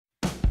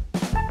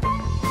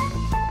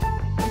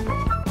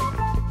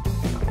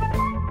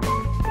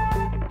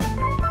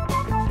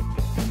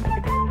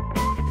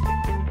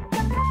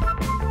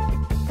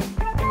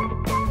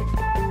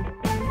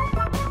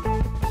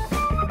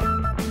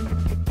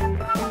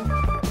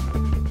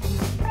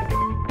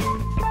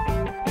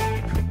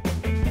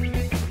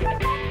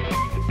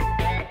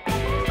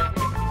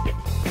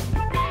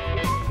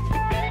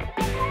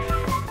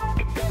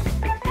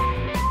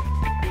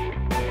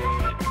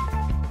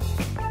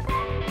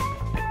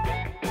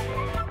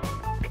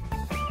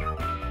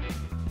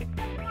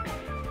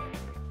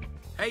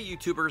Hey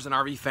YouTubers and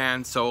RV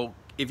fans, so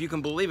if you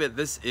can believe it,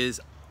 this is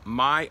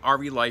my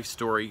RV life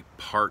story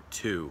part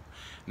 2.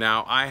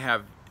 Now I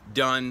have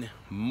done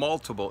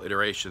multiple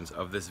iterations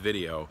of this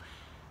video,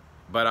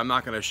 but I'm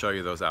not going to show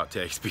you those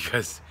outtakes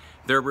because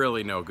they're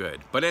really no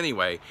good. But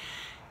anyway,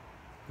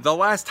 the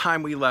last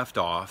time we left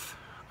off,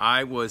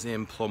 I was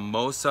in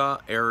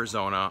Plumosa,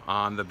 Arizona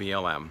on the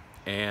BLM,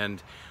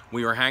 and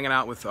we were hanging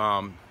out with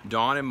Dawn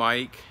and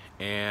Mike,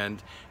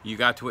 and you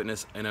got to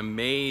witness an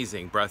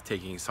amazing,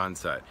 breathtaking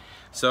sunset.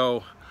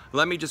 So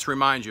let me just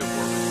remind you.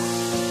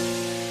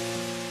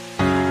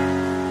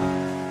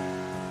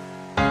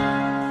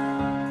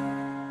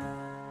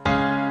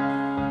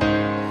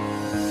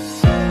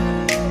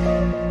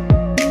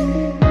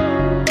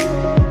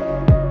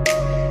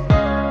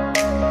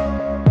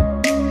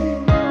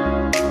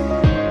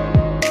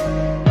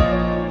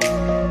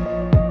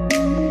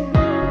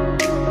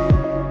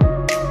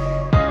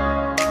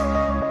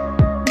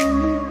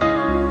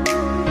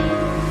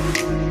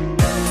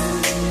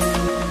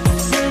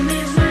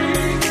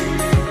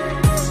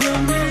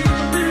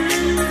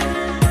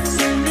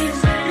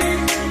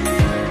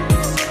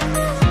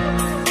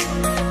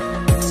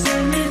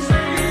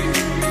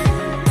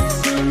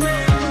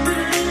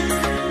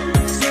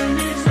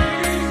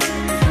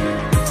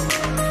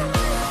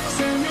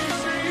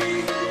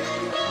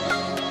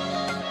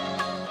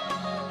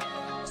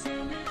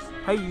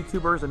 Hey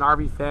YouTubers and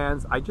RV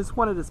fans, I just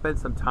wanted to spend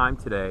some time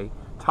today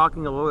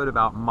talking a little bit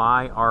about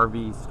my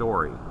RV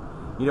story.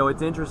 You know,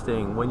 it's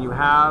interesting, when you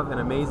have an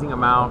amazing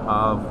amount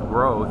of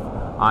growth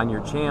on your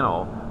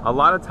channel, a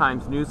lot of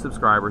times new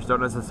subscribers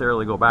don't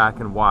necessarily go back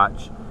and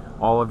watch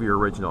all of your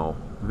original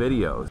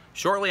videos.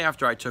 Shortly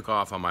after I took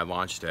off on my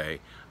launch day,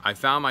 I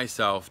found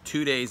myself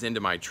 2 days into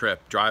my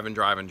trip driving,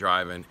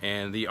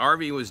 and the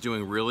RV was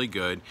doing really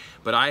good,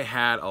 but I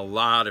had a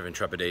lot of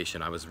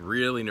intrepidation. I was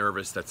really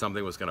nervous that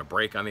something was going to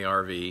break on the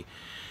RV.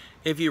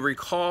 If you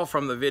recall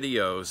from the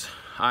videos,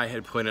 I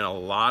had put in a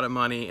lot of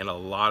money and a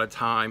lot of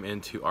time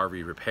into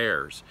RV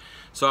repairs.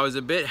 So I was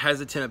a bit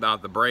hesitant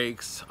about the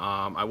brakes.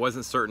 I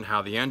wasn't certain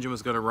how the engine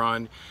was going to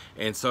run,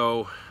 and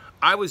so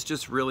I was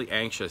just really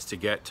anxious to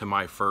get to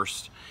my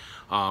first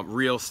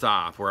real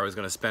stop where I was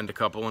going to spend a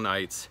couple of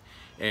nights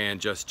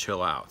and just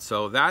chill out.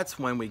 So that's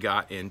when we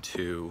got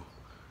into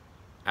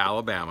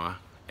Alabama,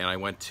 and I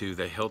went to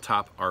the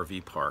Hilltop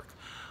RV Park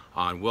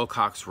on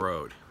Wilcox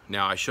Road.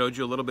 Now I showed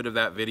you a little bit of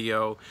that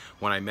video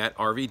when I met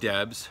RV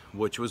Debs,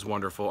 which was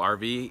wonderful.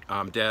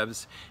 RV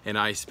Debs and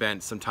I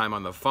spent some time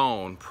on the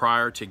phone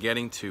prior to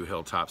getting to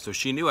Hilltop, so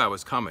she knew I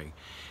was coming.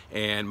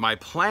 And my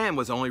plan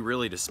was only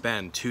really to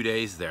spend 2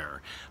 days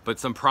there, but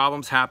some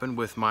problems happened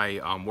with my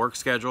work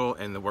schedule,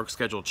 and the work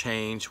schedule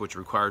changed, which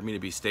required me to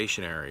be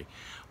stationary.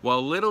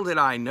 Well, little did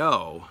I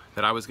know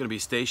that I was going to be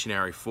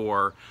stationary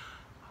for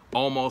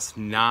almost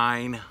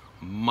 9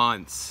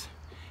 months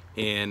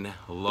in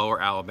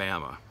Lower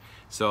Alabama.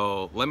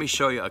 So let me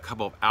show you a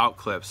couple of out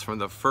clips from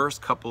the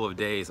first couple of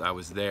days I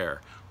was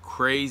there.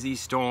 Crazy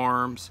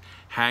storms,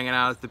 hanging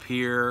out at the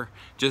pier,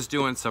 just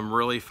doing some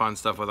really fun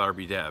stuff with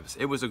RV Debs.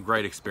 It was a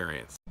great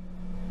experience.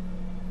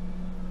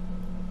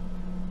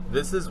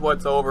 This is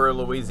what's over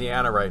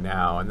Louisiana right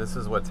now, and this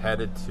is what's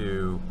headed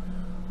to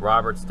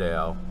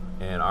Robertsdale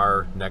in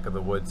our neck of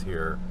the woods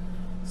here.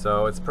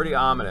 So it's pretty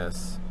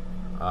ominous.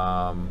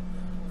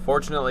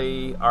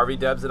 Fortunately, RV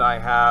Debs and I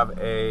have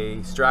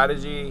a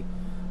strategy,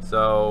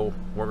 so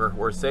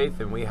we're safe,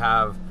 and we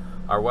have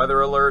our weather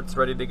alerts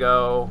ready to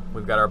go.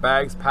 We've got our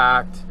bags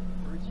packed,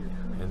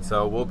 and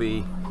so we'll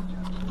be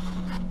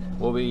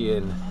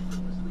in,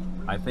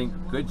 I think,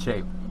 good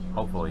shape,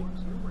 hopefully.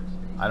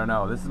 I don't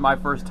know. This is my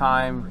first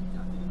time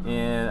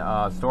in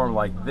a storm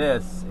like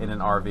this in an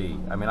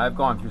RV. I mean, I've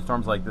gone through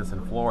storms like this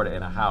in Florida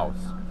in a house,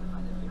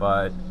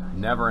 but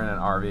never in an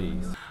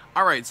RV.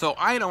 All right, so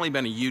I had only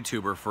been a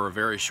YouTuber for a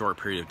very short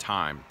period of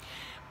time.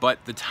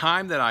 But the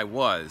time that I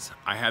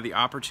had the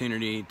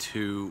opportunity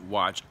to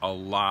watch a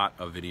lot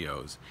of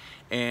videos.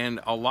 And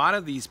a lot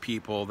of these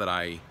people that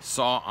I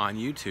saw on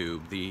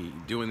YouTube,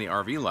 doing the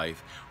RV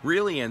life,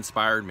 really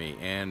inspired me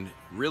and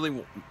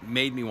really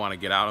made me want to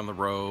get out on the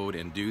road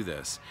and do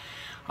this.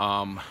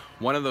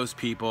 One of those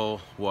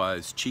people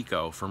was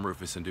Chico from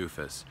Rufus and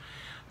Doofus.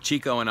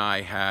 Chico and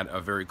I had a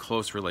very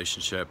close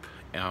relationship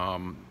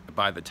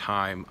by the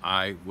time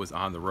I was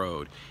on the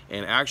road,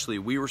 and actually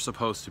we were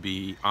supposed to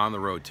be on the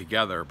road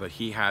together, but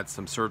he had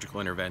some surgical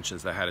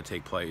interventions that had to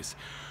take place,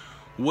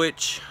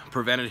 which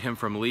prevented him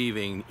from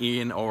leaving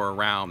in or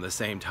around the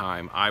same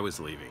time I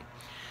was leaving.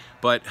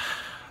 But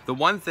the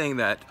one thing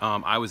that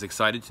I was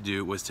excited to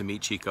do was to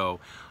meet Chico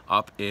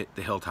up at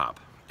the Hilltop,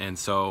 and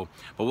so,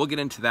 but we'll get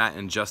into that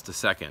in just a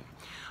second.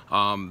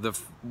 The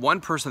one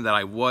person that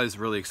I was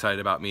really excited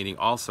about meeting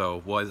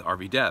also was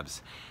RV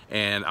Debs,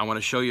 and I want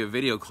to show you a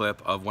video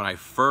clip of when I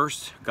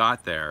first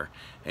got there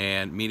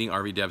and meeting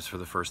RV Debs for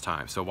the first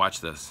time. So watch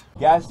this.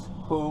 Guess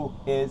who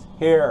is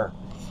here?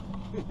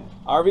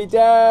 RV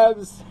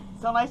Debs!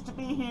 So nice to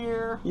be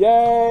here.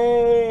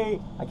 Yay!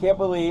 I can't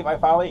believe I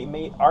finally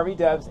meet RV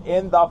Debs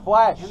in the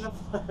flesh. In the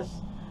flesh.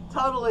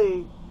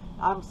 Totally.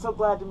 I'm so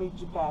glad to meet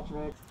you,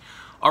 Patrick.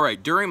 All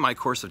right, during my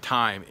course of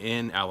time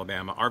in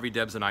Alabama, RV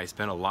Debs and I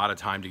spent a lot of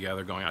time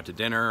together going out to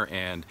dinner,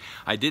 and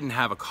I didn't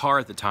have a car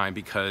at the time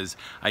because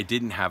I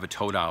didn't have a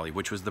tow dolly,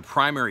 which was the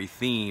primary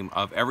theme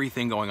of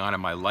everything going on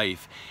in my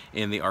life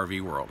in the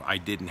RV world. I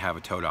didn't have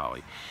a tow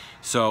dolly.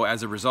 So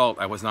as a result,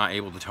 I was not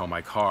able to tow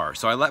my car.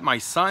 So I let my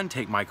son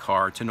take my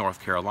car to North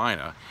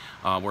Carolina,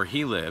 where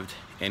he lived,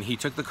 and he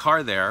took the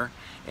car there,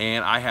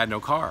 and I had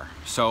no car.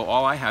 So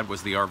all I had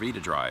was the RV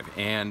to drive.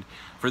 And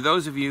for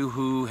those of you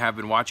who have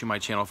been watching my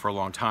channel for a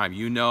long time,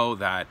 you know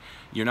that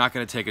you're not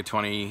going to take a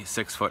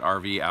 26-foot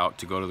RV out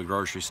to go to the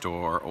grocery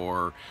store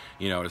or,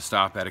 you know, to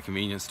stop at a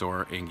convenience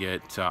store and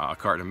get a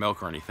carton of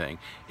milk or anything.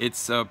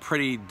 It's a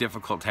pretty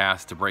difficult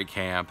task to break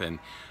camp and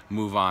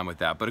move on with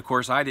that. But of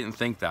course, I didn't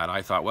think that.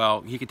 I thought,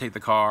 well, he could take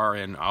the car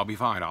and I'll be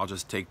fine. I'll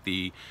just take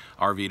the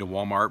RV to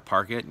Walmart,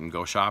 park it, and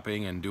go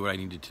shopping and do what I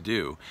needed to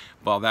do.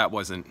 Well, that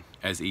wasn't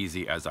as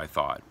easy as I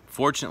thought.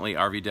 Fortunately,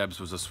 RV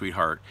Debs was a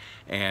sweetheart,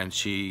 and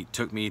she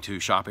took me to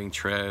shopping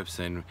trips,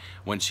 and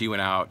when she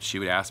went out, she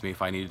would ask me if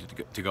I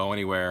needed to go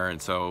anywhere,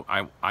 and so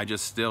I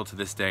just still to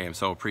this day am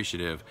so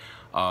appreciative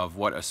of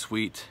what a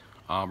sweet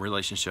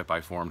relationship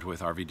I formed with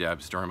RV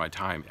Debs during my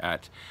time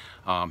at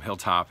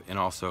Hilltop and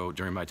also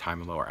during my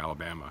time in Lower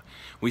Alabama.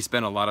 We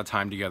spent a lot of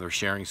time together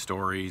sharing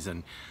stories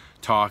and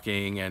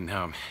talking,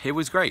 and it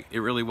was great. It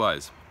really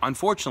was.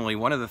 Unfortunately,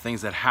 one of the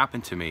things that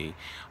happened to me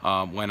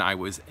when I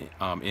was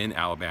in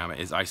Alabama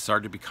is I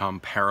started to become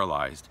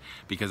paralyzed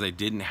because I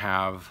didn't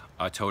have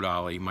a tow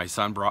dolly. My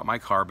son brought my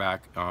car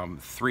back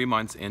 3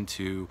 months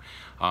into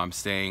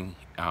staying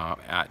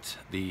at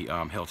the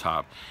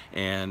Hilltop,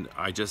 and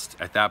I just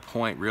at that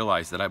point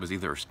realized that I was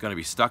either going to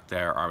be stuck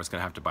there or I was going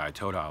to have to buy a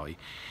tow dolly.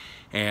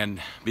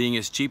 And being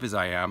as cheap as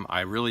I am,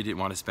 I really didn't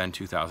want to spend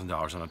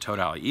 $2,000 on a tow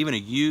dolly. Even a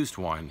used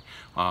one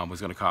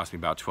was going to cost me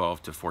about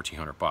 $1,200 to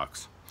 $1,400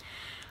 bucks.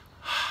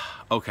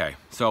 Okay,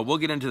 so we'll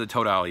get into the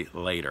tow dolly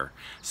later.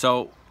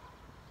 So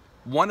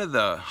one of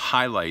the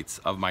highlights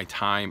of my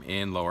time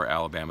in Lower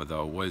Alabama,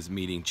 though, was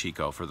meeting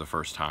Chico for the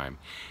first time.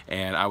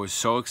 And I was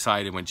so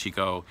excited when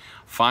Chico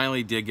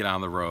finally did get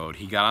on the road.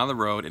 He got on the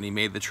road and he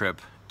made the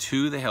trip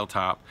to the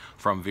Hilltop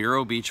from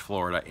Vero Beach,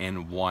 Florida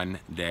in 1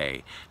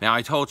 day. Now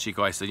I told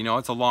Chico, I said, you know,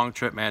 it's a long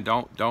trip, man,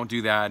 don't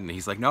do that. And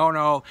he's like,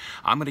 no,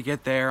 I'm gonna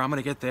get there.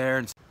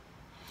 And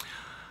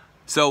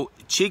so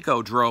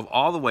Chico drove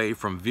all the way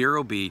from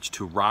Vero Beach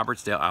to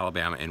Robertsdale,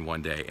 Alabama in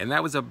 1 day. And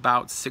that was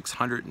about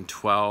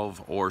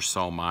 612 or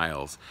so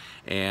miles.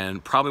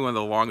 And probably one of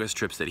the longest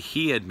trips that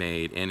he had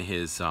made in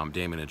his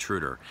Damon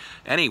Intruder.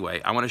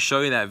 Anyway, I wanna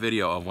show you that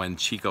video of when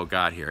Chico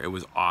got here. It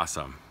was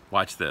awesome.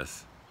 Watch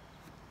this.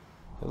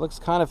 It looks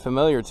kind of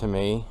familiar to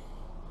me.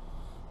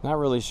 Not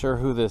really sure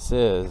who this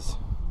is.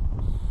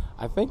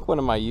 I think one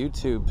of my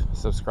YouTube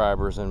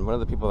subscribers and one of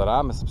the people that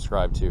I'm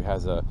subscribed to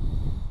has a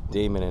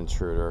Damon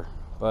Intruder.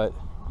 But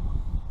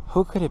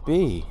who could it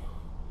be?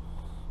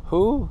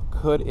 Who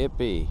could it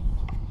be?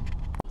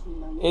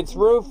 It's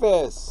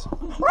Rufus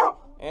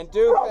and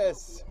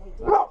Doofus.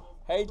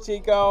 Hey,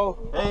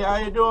 Chico. Hey, how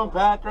you doing,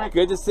 Patrick?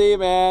 Good to see you,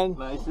 man.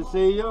 Nice to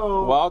see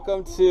you.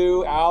 Welcome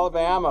to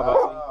Alabama, buddy.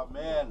 Oh,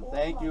 man,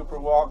 thank you for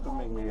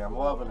welcoming me. I'm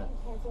loving it.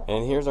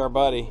 And here's our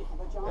buddy.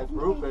 That's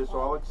Rufus,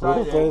 all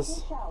excited.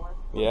 Rufus.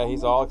 Yeah,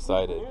 he's all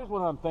excited. Here's what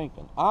I'm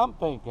thinking. I'm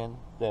thinking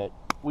that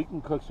we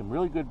can cook some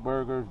really good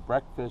burgers,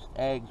 breakfast,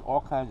 eggs,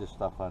 all kinds of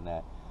stuff on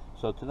that.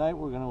 So tonight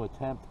we're going to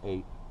attempt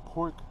a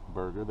pork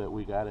burger that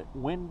we got at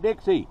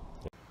Winn-Dixie.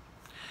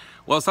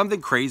 Well, something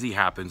crazy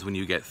happens when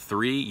you get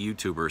 3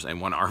 YouTubers in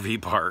one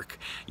RV park.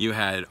 You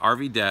had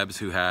RV Debs,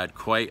 who had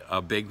quite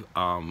a big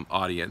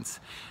audience,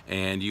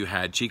 and you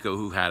had Chico,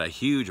 who had a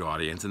huge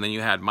audience, and then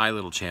you had my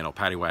little channel,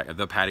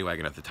 the Paddy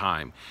Wagon at the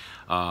time,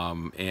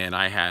 and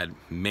I had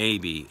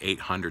maybe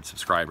 800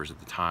 subscribers at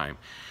the time.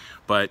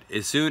 But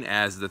as soon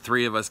as the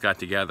 3 of us got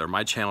together,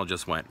 my channel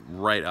just went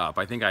right up.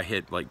 I think I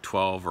hit like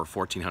 12 or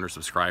 1,400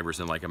 subscribers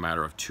in like a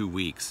matter of 2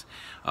 weeks,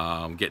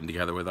 getting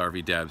together with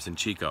RV Debs and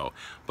Chico.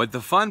 But the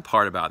fun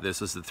part about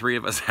this is the 3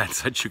 of us had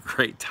such a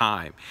great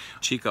time.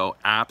 Chico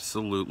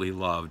absolutely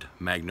loved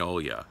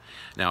Magnolia.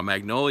 Now,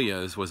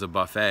 Magnolia's was a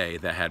buffet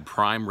that had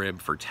prime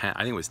rib for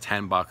I think it was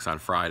 $10 on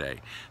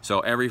Friday. So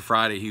every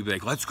Friday he'd be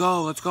like, let's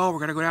go, we're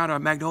gonna go down to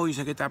Magnolia's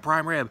and get that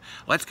prime rib.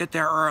 Let's get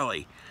there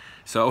early.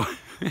 So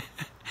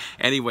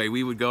anyway,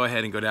 we would go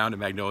ahead and go down to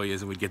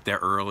Magnolia's, and we'd get there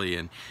early,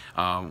 and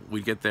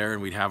we'd get there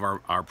and we'd have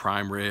our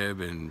prime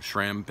rib and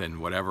shrimp and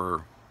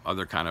whatever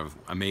other kind of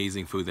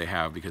amazing food they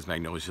have, because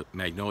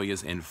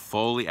Magnolia's in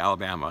Foley,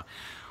 Alabama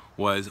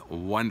was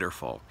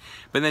wonderful.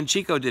 But then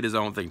Chico did his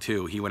own thing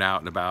too. He went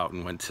out and about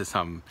and went to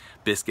some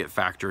biscuit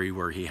factory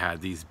where he had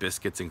these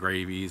biscuits and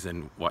gravies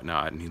and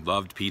whatnot, and he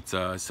loved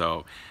pizza,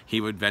 so he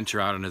would venture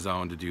out on his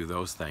own to do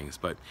those things.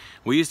 But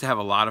we used to have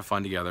a lot of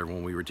fun together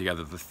when we were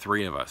together, the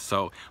 3 of us.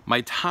 So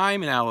my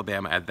time in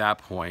Alabama at that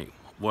point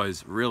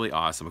was really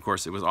awesome. Of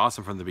course, it was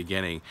awesome from the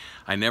beginning.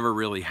 I never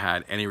really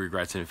had any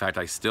regrets, and in fact,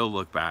 I still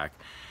look back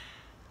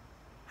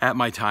at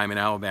my time in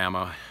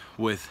Alabama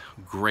with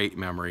great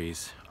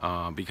memories,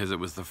 because it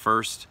was the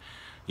first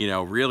you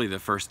know, really the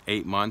first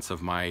 8 months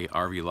of my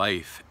RV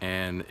life,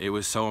 and it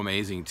was so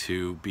amazing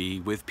to be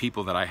with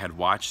people that I had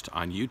watched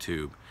on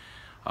YouTube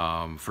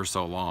for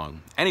so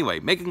long. Anyway,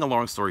 making a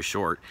long story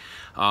short,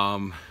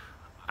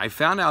 I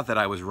found out that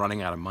I was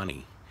running out of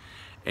money.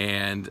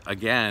 And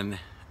again,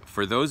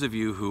 for those of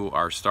you who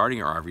are starting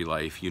your RV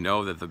life, you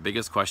know that the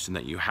biggest question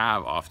that you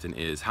have often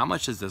is, how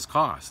much does this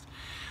cost?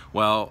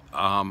 Well,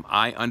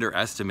 I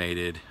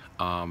underestimated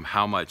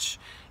how much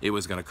it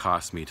was going to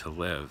cost me to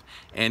live.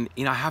 And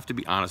you know, I have to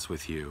be honest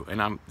with you,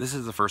 and this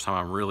is the first time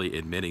I'm really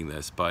admitting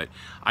this, but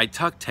I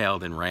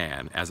tuck-tailed and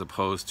ran as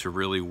opposed to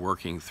really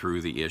working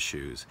through the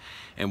issues.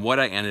 And what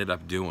I ended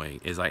up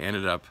doing is I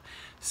ended up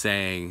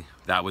saying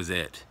that was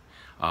it.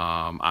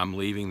 I'm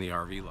leaving the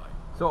RV life.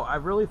 So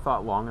I've really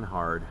thought long and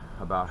hard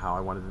about how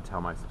I wanted to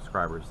tell my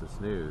subscribers this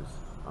news.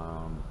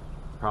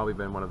 It's probably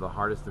been one of the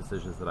hardest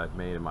decisions that I've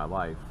made in my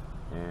life,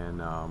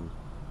 and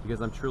because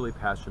I'm truly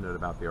passionate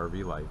about the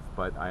RV life,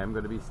 but I am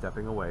going to be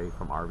stepping away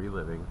from RV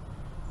living,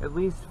 at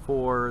least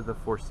for the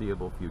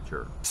foreseeable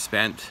future.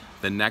 Spent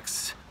the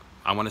next,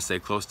 I want to say,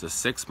 close to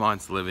 6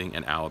 months living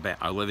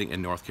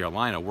in North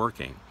Carolina,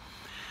 working.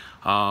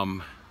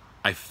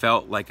 I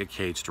felt like a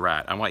caged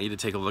rat. I want you to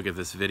take a look at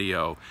this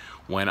video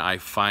when I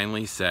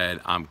finally said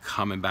I'm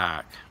coming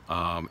back,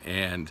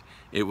 and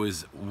it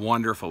was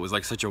wonderful. It was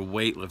like such a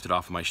weight lifted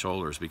off of my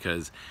shoulders,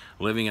 because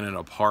living in an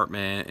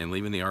apartment and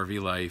leaving the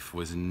RV life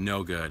was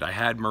no good. I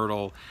had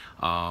Myrtle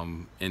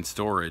in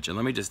storage, and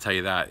let me just tell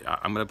you that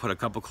I'm going to put a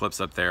couple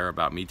clips up there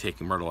about me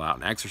taking Myrtle out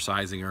and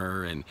exercising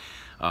her, and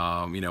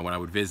you know, when I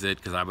would visit,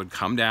 because I would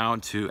come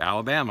down to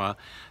Alabama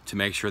to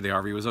make sure the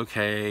RV was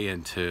okay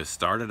and to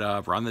start it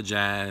up, run the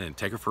gen, and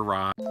take her for a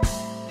ride.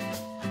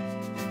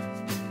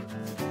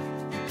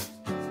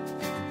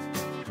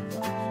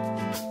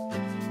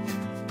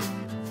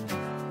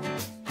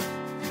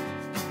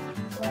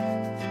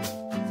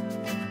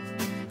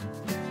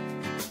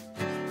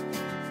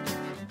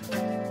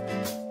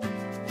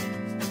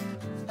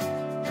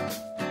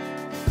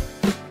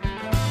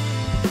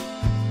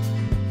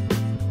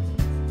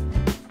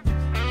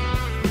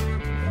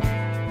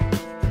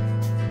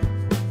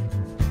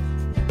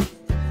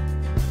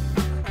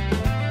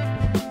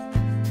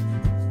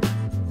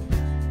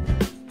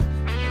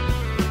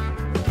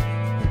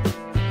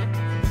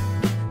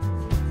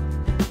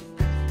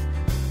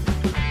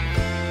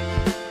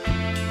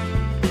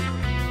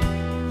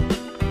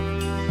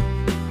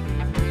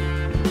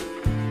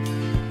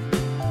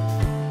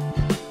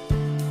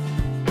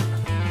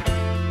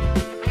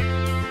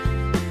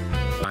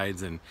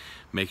 And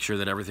make sure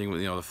that everything,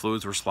 you know, the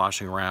fluids were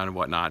sloshing around and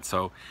whatnot.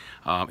 So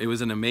it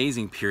was an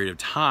amazing period of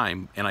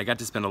time, and I got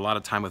to spend a lot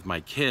of time with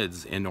my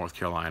kids in North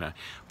Carolina,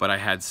 but I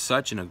had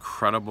such an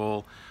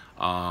incredible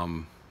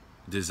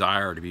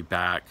desire to be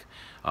back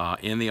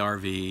in the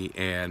RV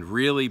and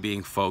really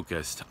being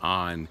focused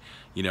on,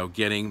 you know,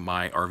 getting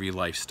my RV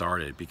life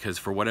started, because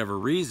for whatever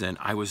reason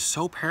I was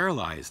so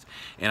paralyzed.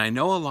 And I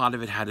know a lot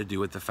of it had to do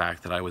with the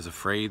fact that I was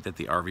afraid that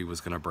the RV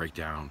was going to break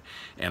down,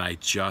 and I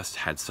just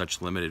had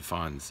such limited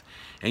funds.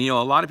 And you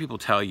know, a lot of people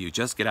tell you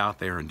just get out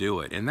there and do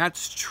it, and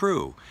that's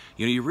true.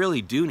 You know, you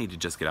really do need to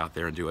just get out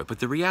there and do it, but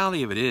the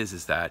reality of it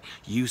is that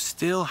you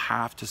still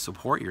have to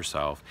support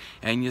yourself,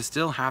 and you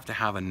still have to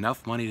have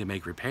enough money to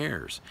make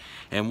repairs.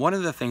 And one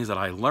of the things that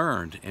I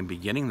learned in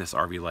beginning this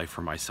RV life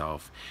for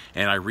myself,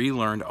 and I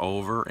relearned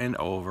over and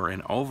over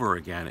and over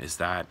again, is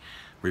that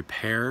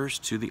repairs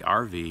to the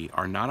RV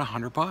are not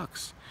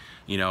 $100.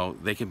 You know,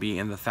 they can be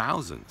in the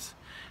thousands.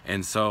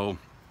 And so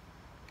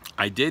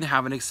I did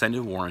have an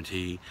extended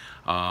warranty,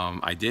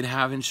 I did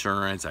have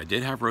insurance, I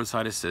did have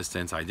roadside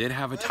assistance, I did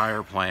have a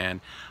tire plan.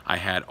 I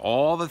had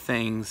all the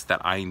things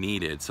that I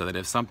needed so that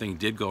if something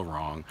did go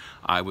wrong,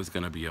 I was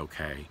going to be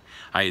okay.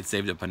 I had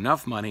saved up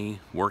enough money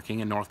working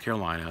in North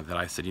Carolina that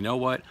I said, you know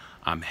what,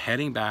 I'm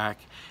heading back,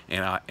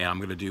 and I'm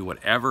going to do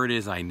whatever it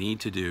is I need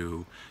to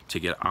do to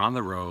get on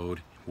the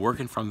road,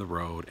 working from the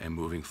road and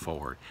moving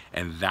forward.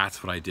 And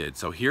that's what I did.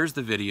 So here's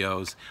the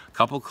videos, a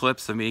couple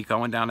clips of me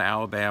going down to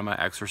Alabama,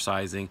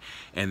 exercising,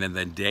 and then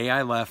the day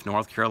I left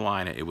North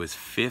Carolina, it was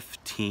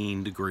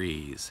 15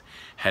 degrees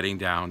heading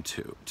down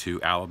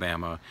to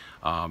Alabama.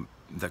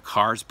 The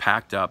car's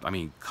packed up, I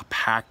mean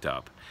packed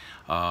up,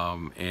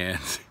 and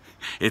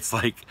it's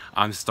like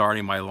I'm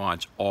starting my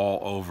launch all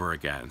over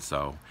again.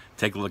 So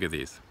take a look at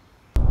these.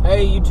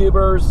 Hey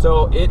YouTubers,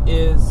 so it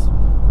is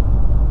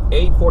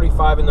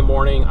 8:45 in the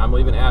morning. I'm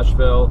leaving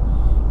Asheville,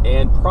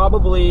 and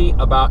probably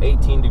about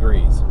 18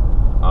 degrees.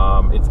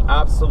 It's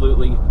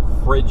absolutely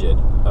frigid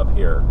up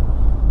here.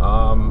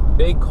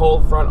 Big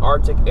cold front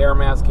Arctic air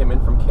mass came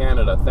in from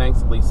Canada.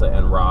 Thanks Lisa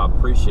and Rob,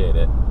 appreciate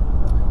it.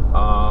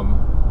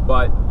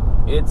 But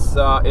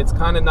it's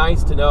kind of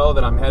nice to know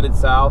that I'm headed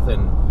south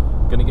and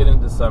gonna get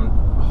into some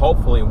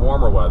hopefully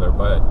warmer weather,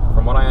 but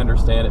from what I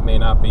understand it may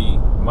not be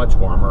much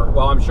warmer.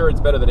 Well, I'm sure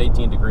it's better than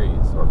 18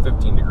 degrees or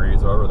 15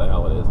 degrees or whatever the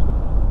hell it is.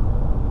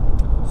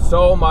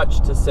 So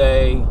much to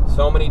say,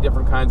 so many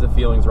different kinds of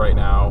feelings right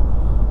now.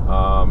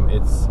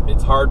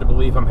 It's hard to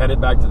believe I'm headed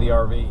back to the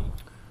RV.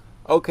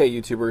 Okay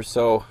YouTubers,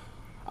 so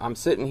I'm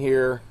sitting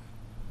here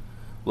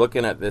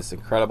looking at this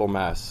incredible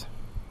mess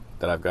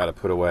that I've got to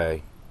put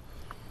away.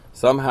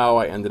 Somehow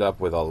I ended up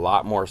with a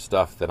lot more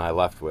stuff than I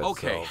left with.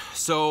 Okay,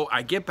 so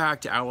I get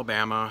back to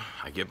Alabama,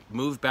 I get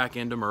moved back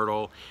into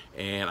Myrtle,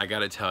 and I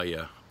gotta tell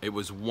you, it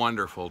was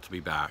wonderful to be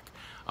back.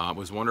 It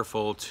was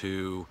wonderful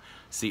to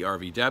see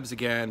RV Debs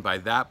again. By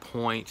that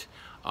point,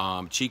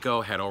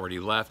 Chico had already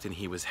left and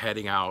he was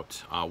heading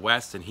out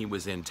west, and he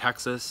was in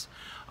Texas.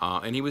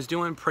 And he was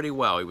doing pretty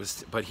well.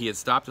 But he had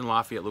stopped in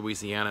Lafayette,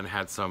 Louisiana, and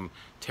had some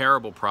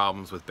terrible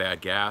problems with bad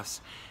gas.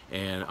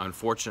 And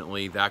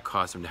unfortunately, that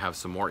caused him to have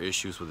some more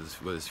issues with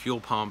his fuel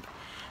pump.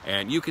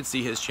 And you can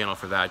see his channel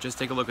for that. Just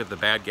take a look at the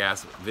bad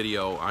gas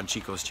video on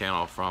Chico's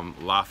channel from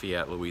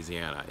Lafayette,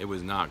 Louisiana. It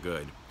was not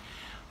good.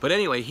 But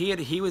anyway,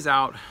 he was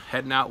out,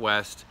 heading out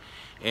west.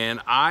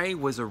 And I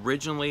was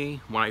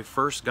originally, when I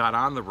first got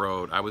on the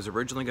road, I was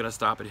originally going to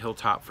stop at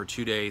Hilltop for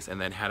 2 days and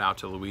then head out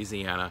to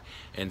Louisiana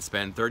and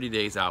spend 30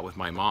 days out with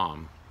my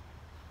mom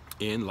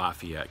in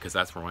Lafayette, because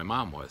that's where my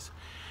mom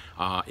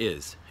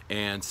is.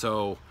 And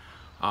so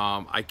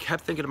I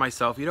kept thinking to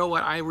myself, you know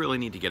what, I really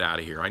need to get out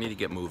of here. I need to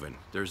get moving.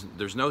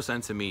 There's no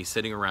sense in me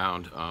sitting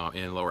around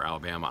in Lower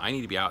Alabama. I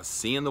need to be out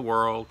seeing the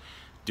world,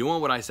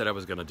 doing what I said I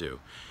was going to do.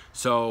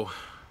 So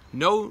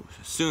no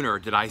sooner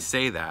did I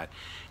say that,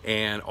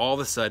 and all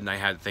of a sudden I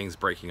had things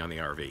breaking on the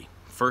RV.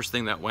 First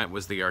thing that went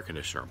was the air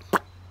conditioner.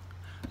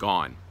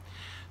 Gone.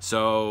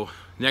 So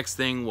next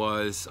thing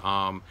was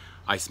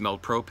I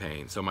smelled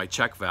propane. So my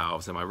check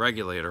valves and my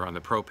regulator on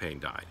the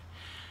propane died.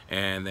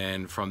 And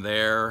then from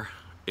there,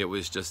 it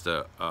was just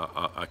a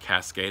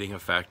cascading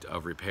effect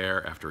of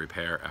repair after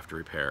repair after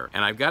repair.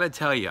 And I've got to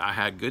tell you, I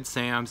had Good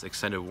Sam's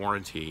extended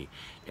warranty,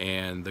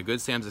 and the Good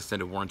Sam's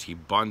extended warranty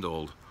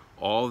bundled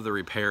all of the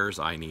repairs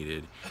I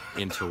needed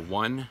into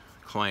one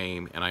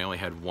claim, and I only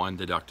had one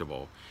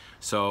deductible.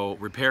 So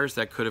repairs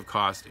that could have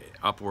cost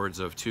upwards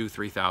of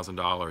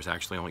 $2,000–3,000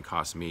 actually only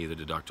cost me the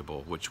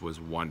deductible, which was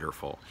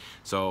wonderful.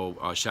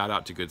 So shout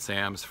out to Good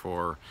Sam's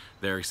for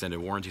their extended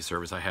warranty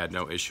service. I had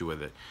no issue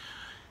with it.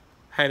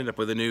 I ended up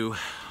with a new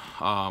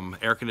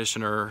air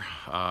conditioner,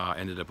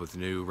 ended up with a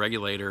new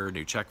regulator,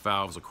 new check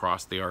valves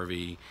across the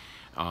RV,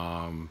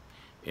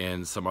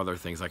 and some other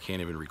things I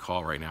can't even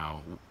recall right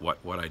now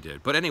what I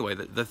did. But anyway,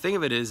 the thing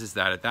of it is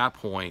that at that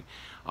point,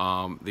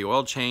 the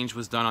oil change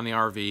was done on the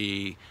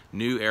RV,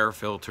 new air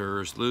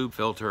filters, lube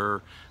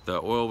filter, the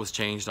oil was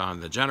changed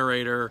on the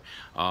generator,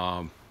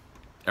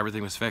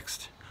 everything was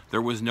fixed.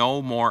 There was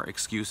no more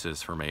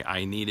excuses for me.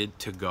 I needed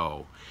to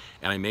go.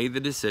 And I made the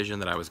decision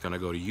that I was gonna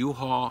go to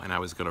U-Haul and I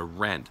was gonna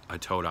rent a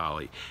tow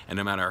dolly. And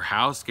no matter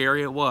how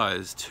scary it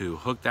was to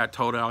hook that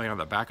tow dolly on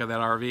the back of that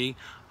RV,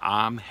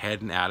 I'm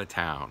heading out of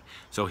town.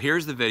 So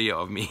here's the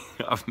video of me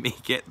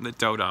getting the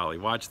tow dolly.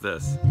 Watch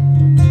this.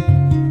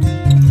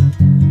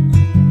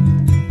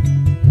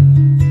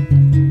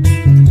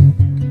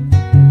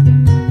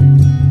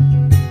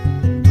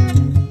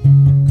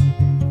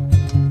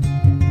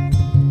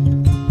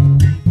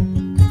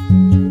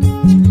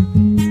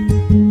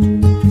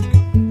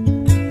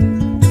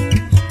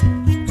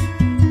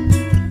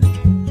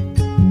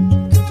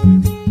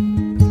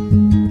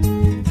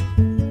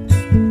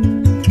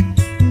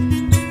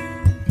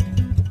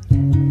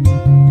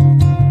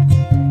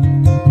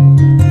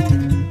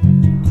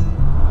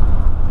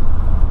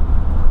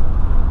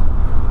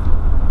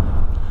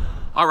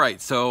 All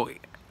right, so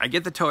I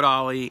get the tow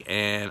dolly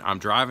and I'm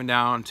driving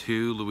down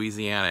to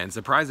Louisiana, and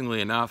surprisingly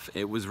enough,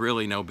 it was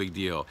really no big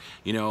deal.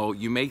 You know,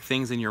 you make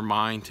things in your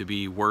mind to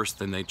be worse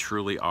than they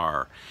truly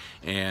are.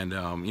 And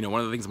you know,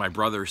 one of the things my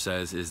brother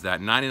says is that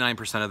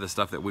 99% of the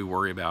stuff that we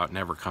worry about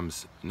never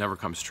comes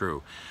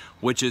true,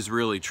 which is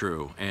really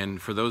true.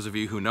 And for those of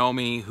you who know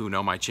me, who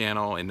know my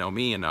channel and know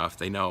me enough,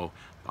 they know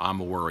I'm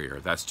a worrier.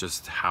 That's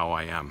just how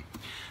I am.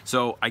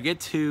 So I get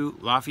to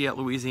Lafayette,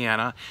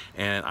 Louisiana,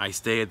 and I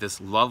stay at this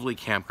lovely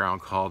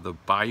campground called the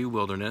Bayou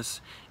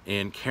Wilderness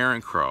in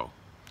Carencro.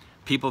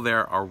 People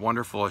there are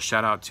wonderful. A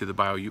shout out to the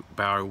Bayou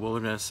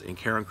Wilderness in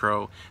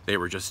Carencro. They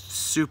were just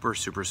super,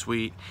 super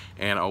sweet,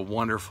 and a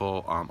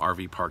wonderful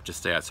RV park to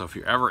stay at. So if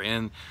you're ever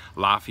in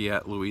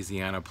Lafayette,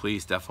 Louisiana,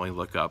 please definitely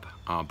look up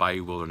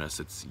Bayou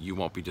Wilderness. You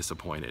won't be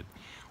disappointed.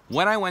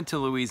 When I went to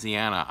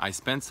Louisiana, I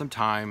spent some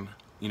time,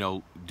 you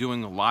know,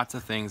 doing lots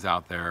of things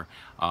out there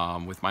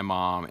with my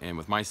mom and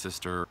with my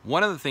sister.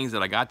 One of the things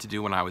that I got to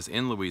do when I was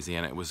in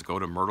Louisiana was go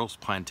to Myrtle's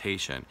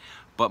plantation.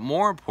 But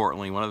more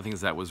importantly, one of the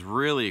things that was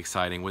really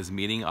exciting was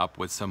meeting up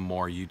with some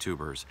more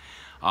YouTubers.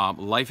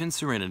 Life in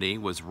Serenity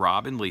was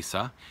Rob and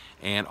Lisa,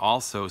 and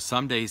also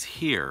Some Days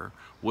Here,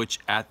 which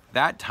at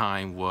that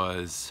time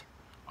was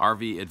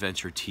RV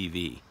Adventure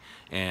TV,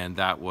 and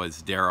that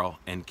was Daryl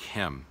and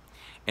Kim.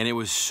 And it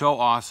was so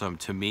awesome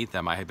to meet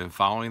them. I had been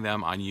following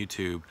them on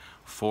YouTube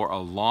for a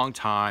long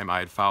time. I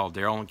had followed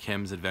Daryl and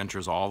Kim's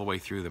adventures all the way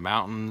through the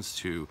mountains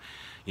to,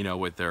 you know,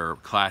 with their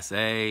Class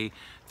A.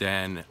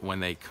 Then when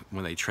they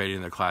traded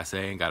in their Class A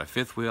and got a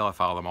fifth wheel, I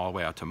followed them all the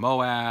way out to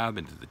Moab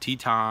and to the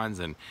Tetons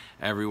and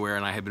everywhere.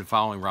 And I had been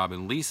following Rob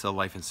and Lisa,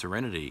 Life in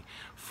Serenity,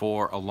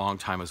 for a long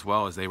time as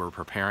well, as they were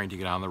preparing to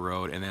get on the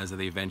road, and as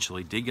they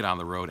eventually did get on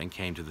the road and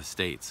came to the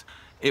States.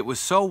 It was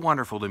so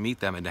wonderful to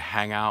meet them and to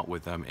hang out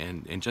with them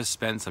and just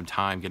spend some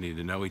time getting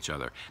to know each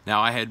other.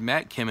 Now, I had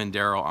met Kim and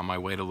Daryl on my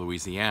way to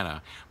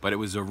Louisiana, but it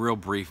was a real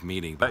brief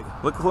meeting. But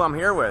look who I'm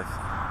here with.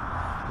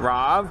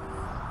 Rob.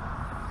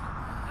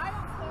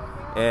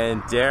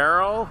 And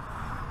Daryl.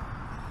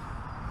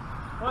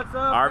 What's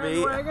up,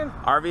 Paddy Wagon?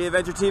 RV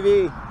Adventure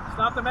TV.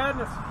 Stop the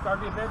madness,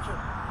 RV Adventure.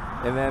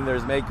 And then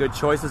there's Make Good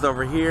Choices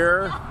over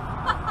here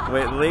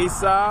with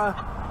Lisa.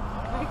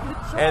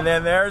 And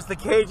then there's the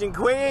Cajun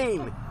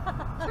Queen.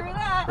 True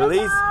that.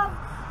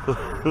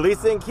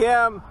 Lisa and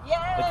Kim.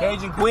 Yay. The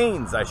Cajun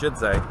Queens, I should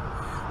say.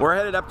 We're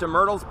headed up to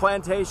Myrtle's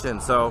Plantation,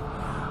 so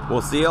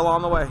we'll see you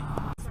along the way.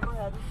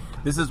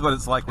 This is what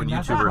it's like when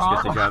YouTubers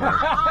get together.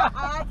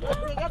 I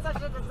guess I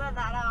should have said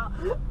that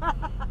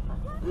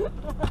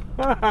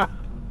out.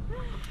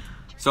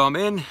 So I'm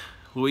in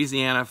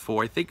Louisiana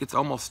for, I think it's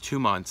almost 2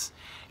 months,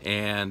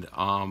 and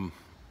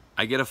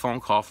I get a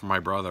phone call from my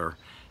brother,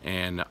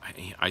 and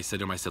I said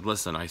to him, I said,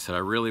 listen, I said, I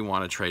really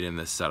want to trade in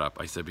this setup.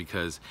 I said,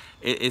 because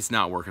it's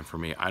not working for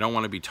me. I don't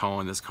want to be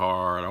towing this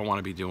car. I don't want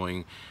to be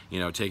doing,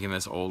 you know, taking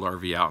this old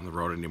RV out on the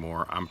road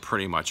anymore. I'm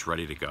pretty much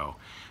ready to go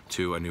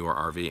to a newer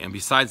RV. And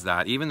besides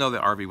that, even though the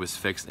RV was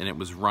fixed and it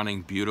was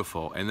running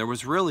beautiful and there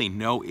was really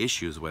no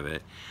issues with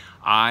it,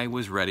 I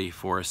was ready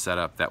for a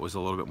setup that was a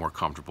little bit more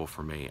comfortable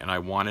for me, and I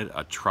wanted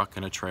a truck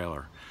and a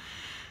trailer.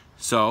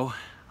 So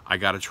I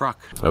got a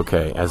truck.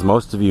 Okay, as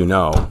most of you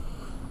know,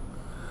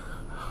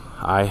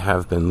 I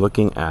have been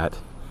looking at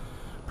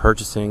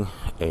purchasing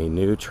a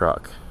new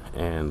truck,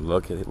 and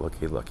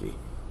looky.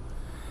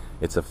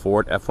 It's a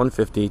Ford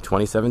F-150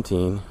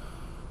 2017.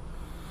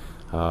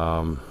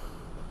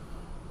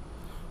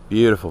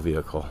 Beautiful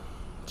vehicle.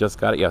 Just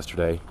got it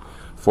yesterday.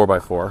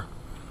 4x4.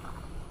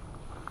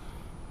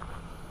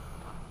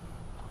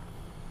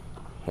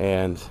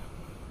 And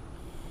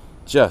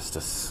just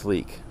a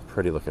sleek,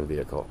 pretty looking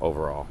vehicle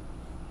overall.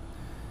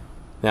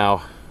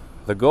 Now,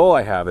 the goal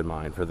I have in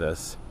mind for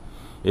this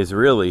is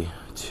really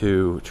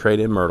to trade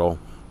in Myrtle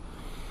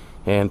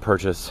and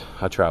purchase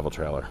a travel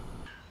trailer.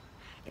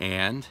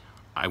 And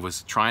I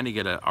was trying to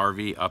get an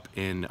RV up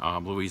in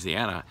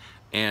Louisiana,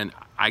 and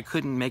I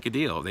couldn't make a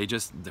deal. They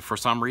just, for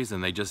some reason,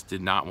 they just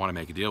did not want to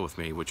make a deal with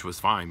me, which was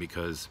fine,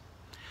 because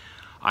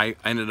I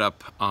ended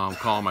up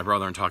calling my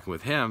brother and talking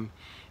with him,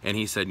 and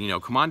he said, you know,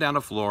 come on down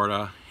to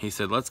Florida. He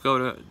said, let's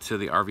go to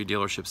the RV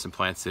dealerships in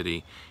Plant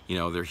City. You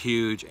know, they're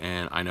huge,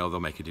 and I know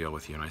they'll make a deal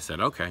with you. And I said,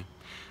 okay.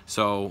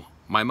 So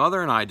my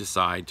mother and I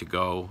decide to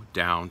go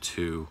down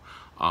to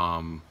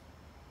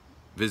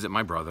visit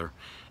my brother,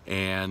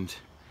 and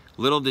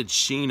little did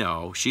she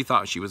know, she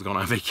thought she was going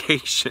on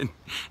vacation,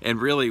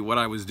 and really what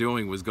I was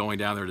doing was going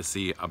down there to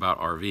see about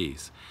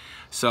RVs.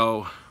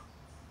 So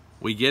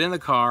we get in the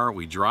car,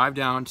 we drive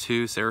down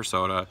to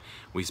Sarasota,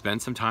 we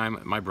spend some time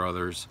at my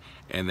brother's,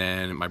 and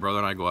then my brother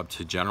and I go up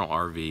to General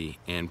RV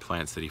in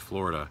Plant City,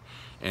 Florida.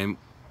 And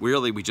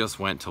really, we just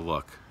went to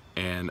look.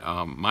 And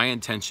my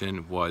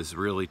intention was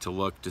really to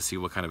look to see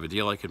what kind of a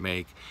deal I could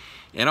make,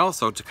 and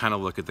also to kind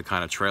of look at the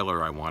kind of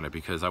trailer I wanted,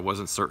 because I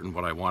wasn't certain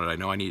what I wanted. I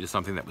know I needed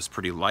something that was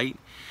pretty light.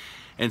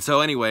 And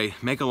so anyway,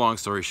 make a long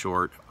story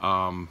short,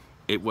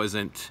 it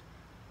wasn't,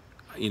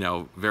 you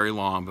know, very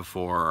long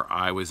before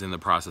I was in the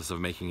process of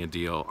making a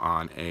deal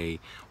on a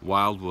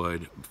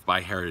Wildwood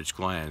by Heritage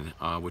Glen,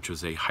 which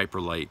was a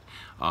hyperlight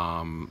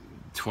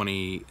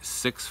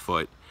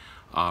 26-foot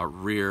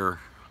rear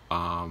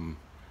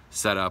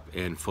setup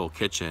and full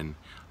kitchen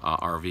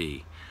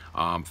RV.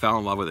 Fell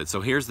in love with it.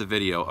 So here's the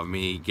video of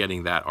me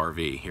getting that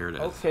RV. Here it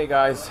is. Okay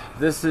guys,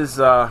 this is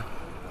I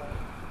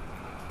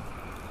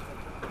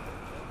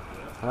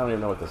don't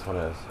even know what this one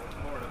is.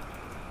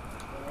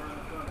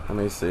 Let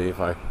me see if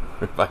I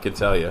can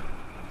tell you.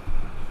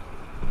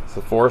 It's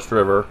the Forest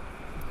River.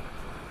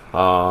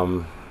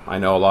 I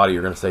know a lot of you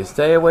are going to say,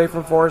 stay away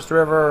from Forest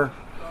River,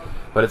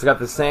 but it's got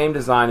the same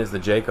design as the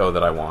Jayco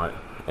that I want,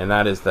 and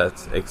that is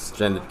that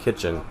extended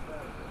kitchen.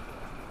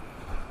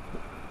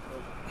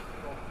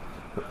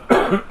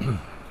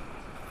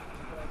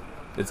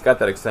 It's got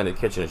that extended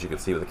kitchen, as you can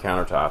see, with the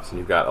countertops, and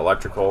you've got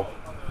electrical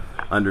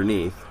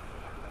underneath,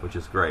 which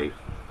is great.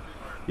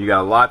 You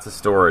got lots of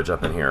storage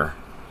up in here,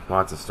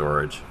 lots of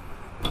storage,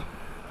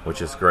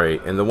 which is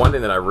great. And the one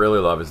thing that I really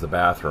love is the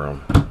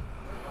bathroom.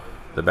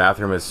 The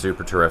bathroom is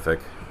super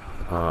terrific.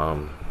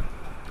 You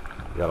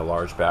got a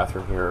large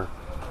bathroom here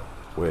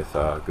with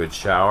a good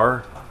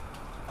shower,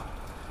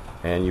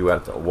 and you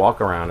have to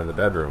walk around in the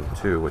bedroom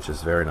too, which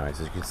is very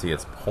nice. As you can see,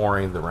 it's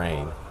pouring the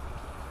rain.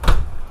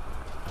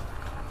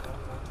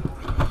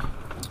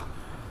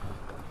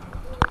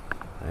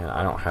 And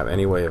I don't have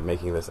any way of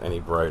making this any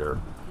brighter,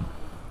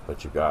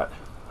 but you've got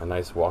a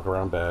nice walk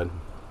around bed,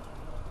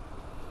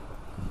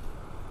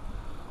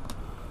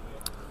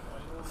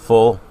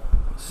 full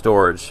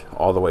storage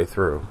all the way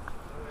through.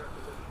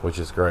 which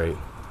is great.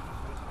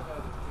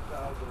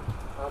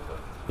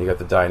 You got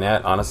the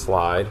dinette on a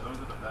slide,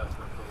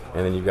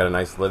 and then you've got a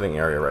nice living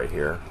area right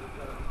here.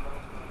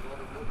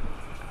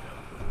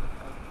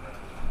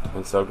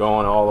 And so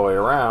going all the way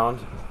around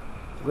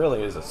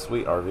really is a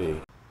sweet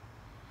RV.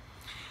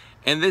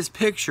 And this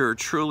picture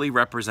truly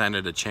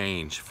represented a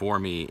change for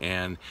me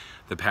and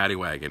the Paddy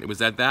Wagon. It was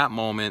at that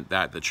moment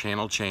that the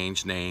channel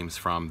changed names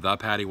from the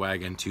Paddy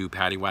Wagon to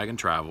Paddy Wagon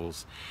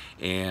Travels,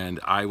 and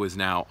I was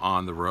now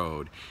on the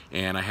road.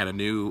 And I had a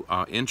new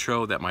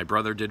intro that my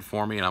brother did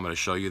for me, and I'm going to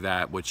show you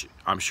that, which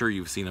I'm sure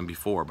you've seen them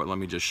before, but let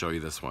me just show you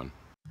this one.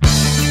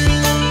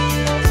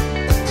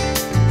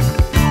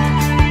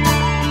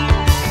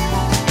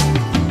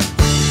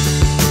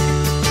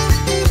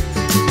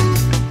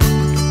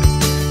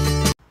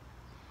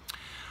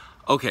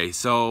 Okay,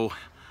 so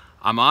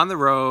I'm on the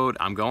road.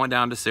 I'm going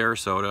down to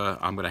Sarasota.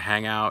 I'm going to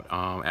hang out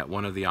at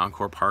one of the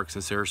Encore parks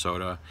in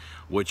Sarasota,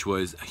 which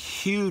was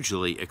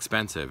hugely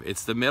expensive.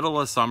 It's the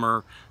middle of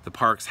summer. The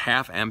park's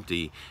half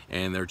empty,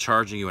 and they're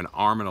charging you an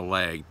arm and a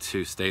leg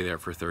to stay there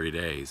for 30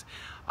 days.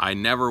 I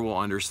never will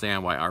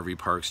understand why RV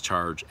parks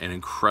charge an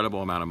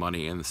incredible amount of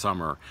money in the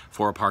summer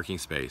for a parking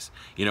space.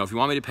 You know, if you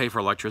want me to pay for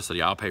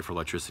electricity, I'll pay for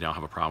electricity. I don't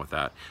have a problem with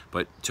that.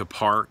 But to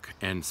park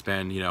and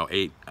spend, you know,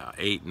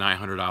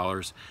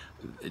 $900,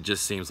 it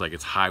just seems like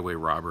it's highway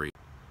robbery.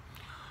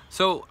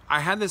 So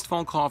I had this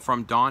phone call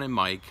from Dawn and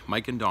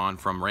Mike and Dawn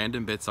from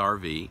Random Bits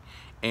RV,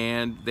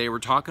 and they were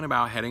talking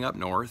about heading up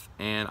north,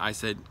 and I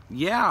said,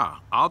 yeah,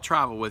 I'll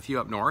travel with you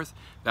up north.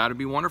 That would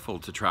be wonderful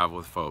to travel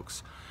with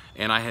folks.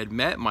 And I had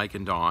met Mike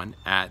and Dawn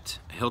at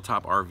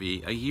Hilltop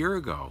RV a year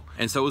ago.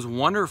 And so it was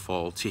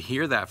wonderful to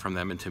hear that from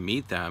them and to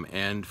meet them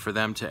and for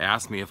them to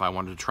ask me if I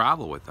wanted to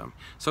travel with them.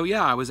 So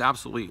yeah, I was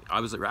absolutely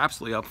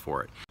up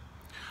for it.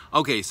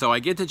 Okay, so I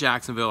get to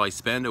Jacksonville, I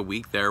spend a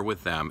week there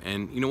with them,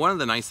 and you know, one of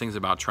the nice things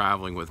about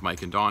traveling with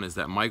Mike and Dawn is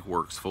that Mike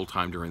works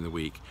full-time during the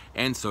week,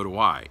 and so do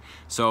I.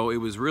 So it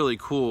was really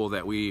cool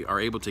that we are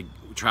able to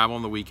travel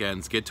on the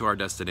weekends, get to our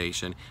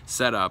destination,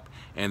 set up,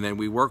 and then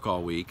we work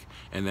all week,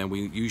 and then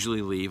we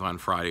usually leave on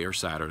Friday or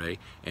Saturday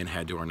and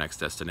head to our next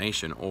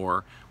destination,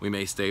 or we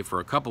may stay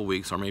for a couple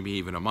weeks or maybe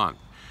even a month.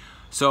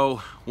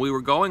 So we were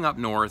going up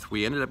north.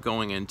 We ended up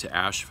going into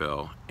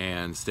Asheville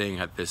and staying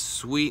at this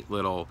sweet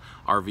little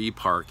RV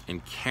park in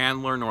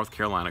Candler, North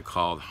Carolina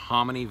called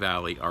Hominy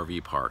Valley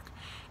RV Park.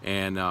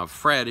 And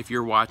Fred, if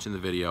you're watching the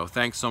video,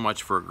 thanks so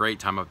much for a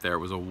great time up there. It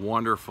was a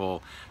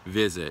wonderful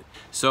visit.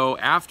 So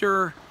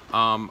after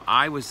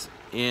I was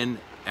in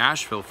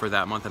Asheville for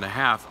that month and a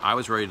half, I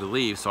was ready to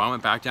leave. So I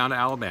went back down to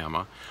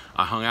Alabama.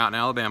 I hung out in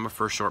Alabama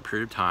for a short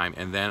period of time,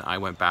 and then I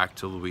went back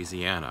to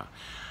Louisiana.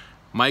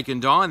 Mike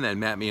and Dawn then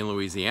met me in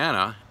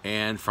Louisiana,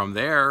 and from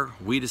there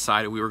we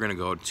decided we were going to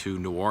go to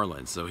New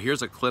Orleans. So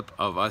here's a clip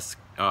of us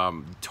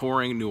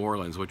touring New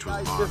Orleans, which was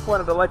awesome. Just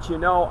wanted to let you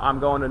know I'm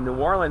going to New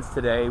Orleans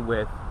today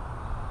with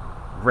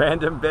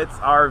Random Bits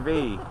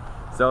RV.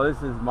 So this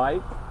is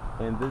Mike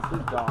and this is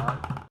Dawn.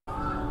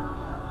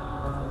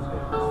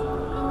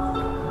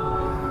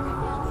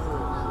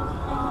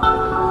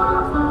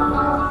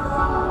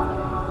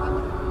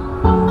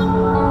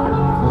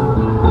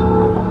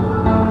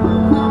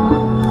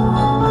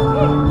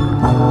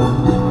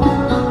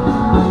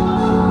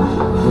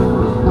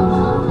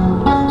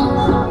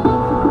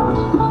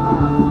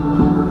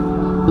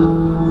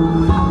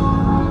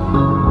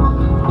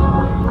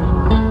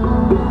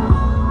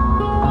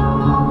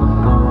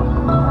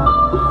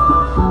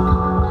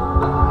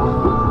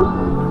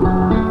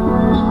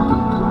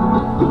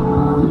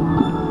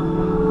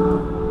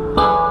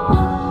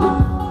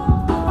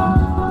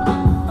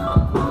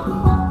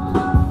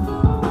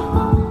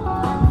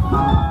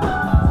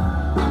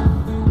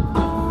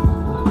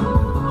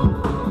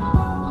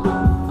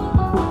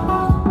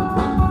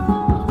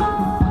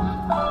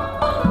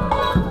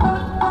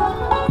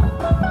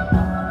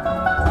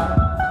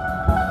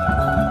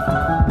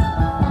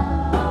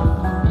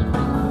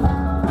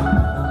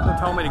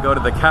 Go to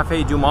the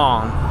Cafe Du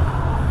Monde,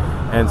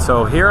 and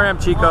so here I am,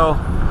 Chico.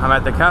 I'm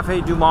at the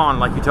Cafe Du Monde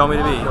like you told me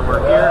to be. So we're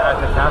here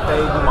at the Cafe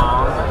Du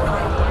Monde,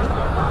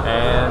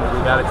 and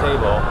we got a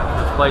table.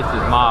 This place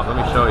is mob. Let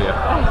me show you.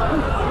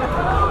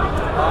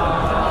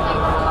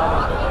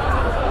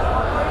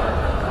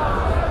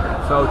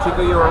 So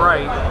Chico, you were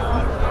right.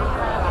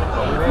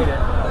 We made it.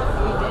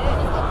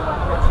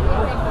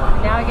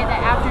 Now we get the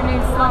afternoon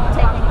slump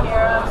taken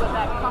care of with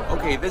that.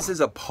 Okay, this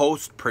is a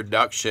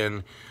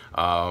post-production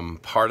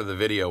part of the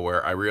video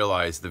where I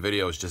realized the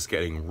video is just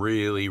getting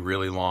really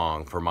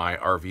long for my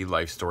RV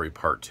life story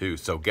part 2.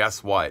 So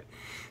guess what?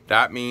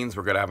 That means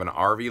we're gonna have an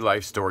RV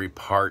life story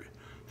part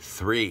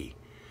 3.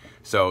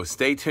 So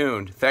stay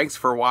tuned. Thanks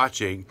for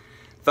watching.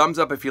 Thumbs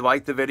up if you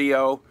liked the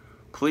video.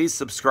 Please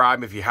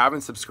subscribe if you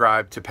haven't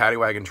subscribed to Paddy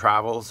Wagon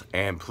Travels,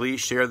 and please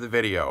share the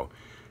video.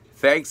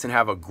 Thanks and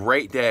have a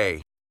great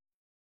day.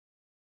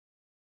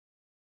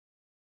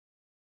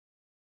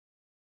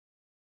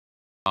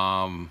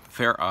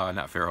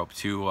 Not Fairhope,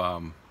 to,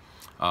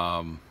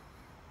 oh,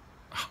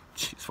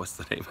 jeez, what's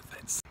the name of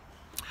this?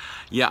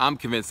 Yeah, I'm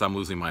convinced I'm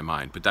losing my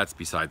mind, but that's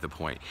beside the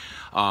point.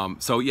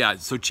 So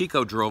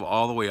Chico drove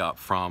all the way up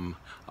from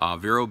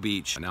Vero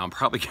Beach. Now I'm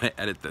probably going to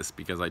edit this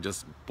because I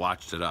just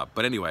blotched it up.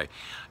 But anyway,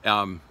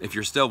 if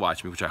you're still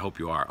watching me, which I hope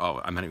you are.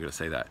 Oh, I'm not even going to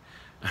say that.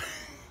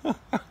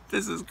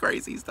 This is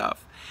crazy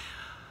stuff.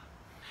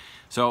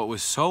 So it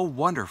was so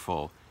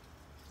wonderful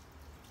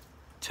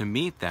to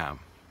meet them.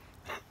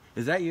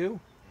 Is that you?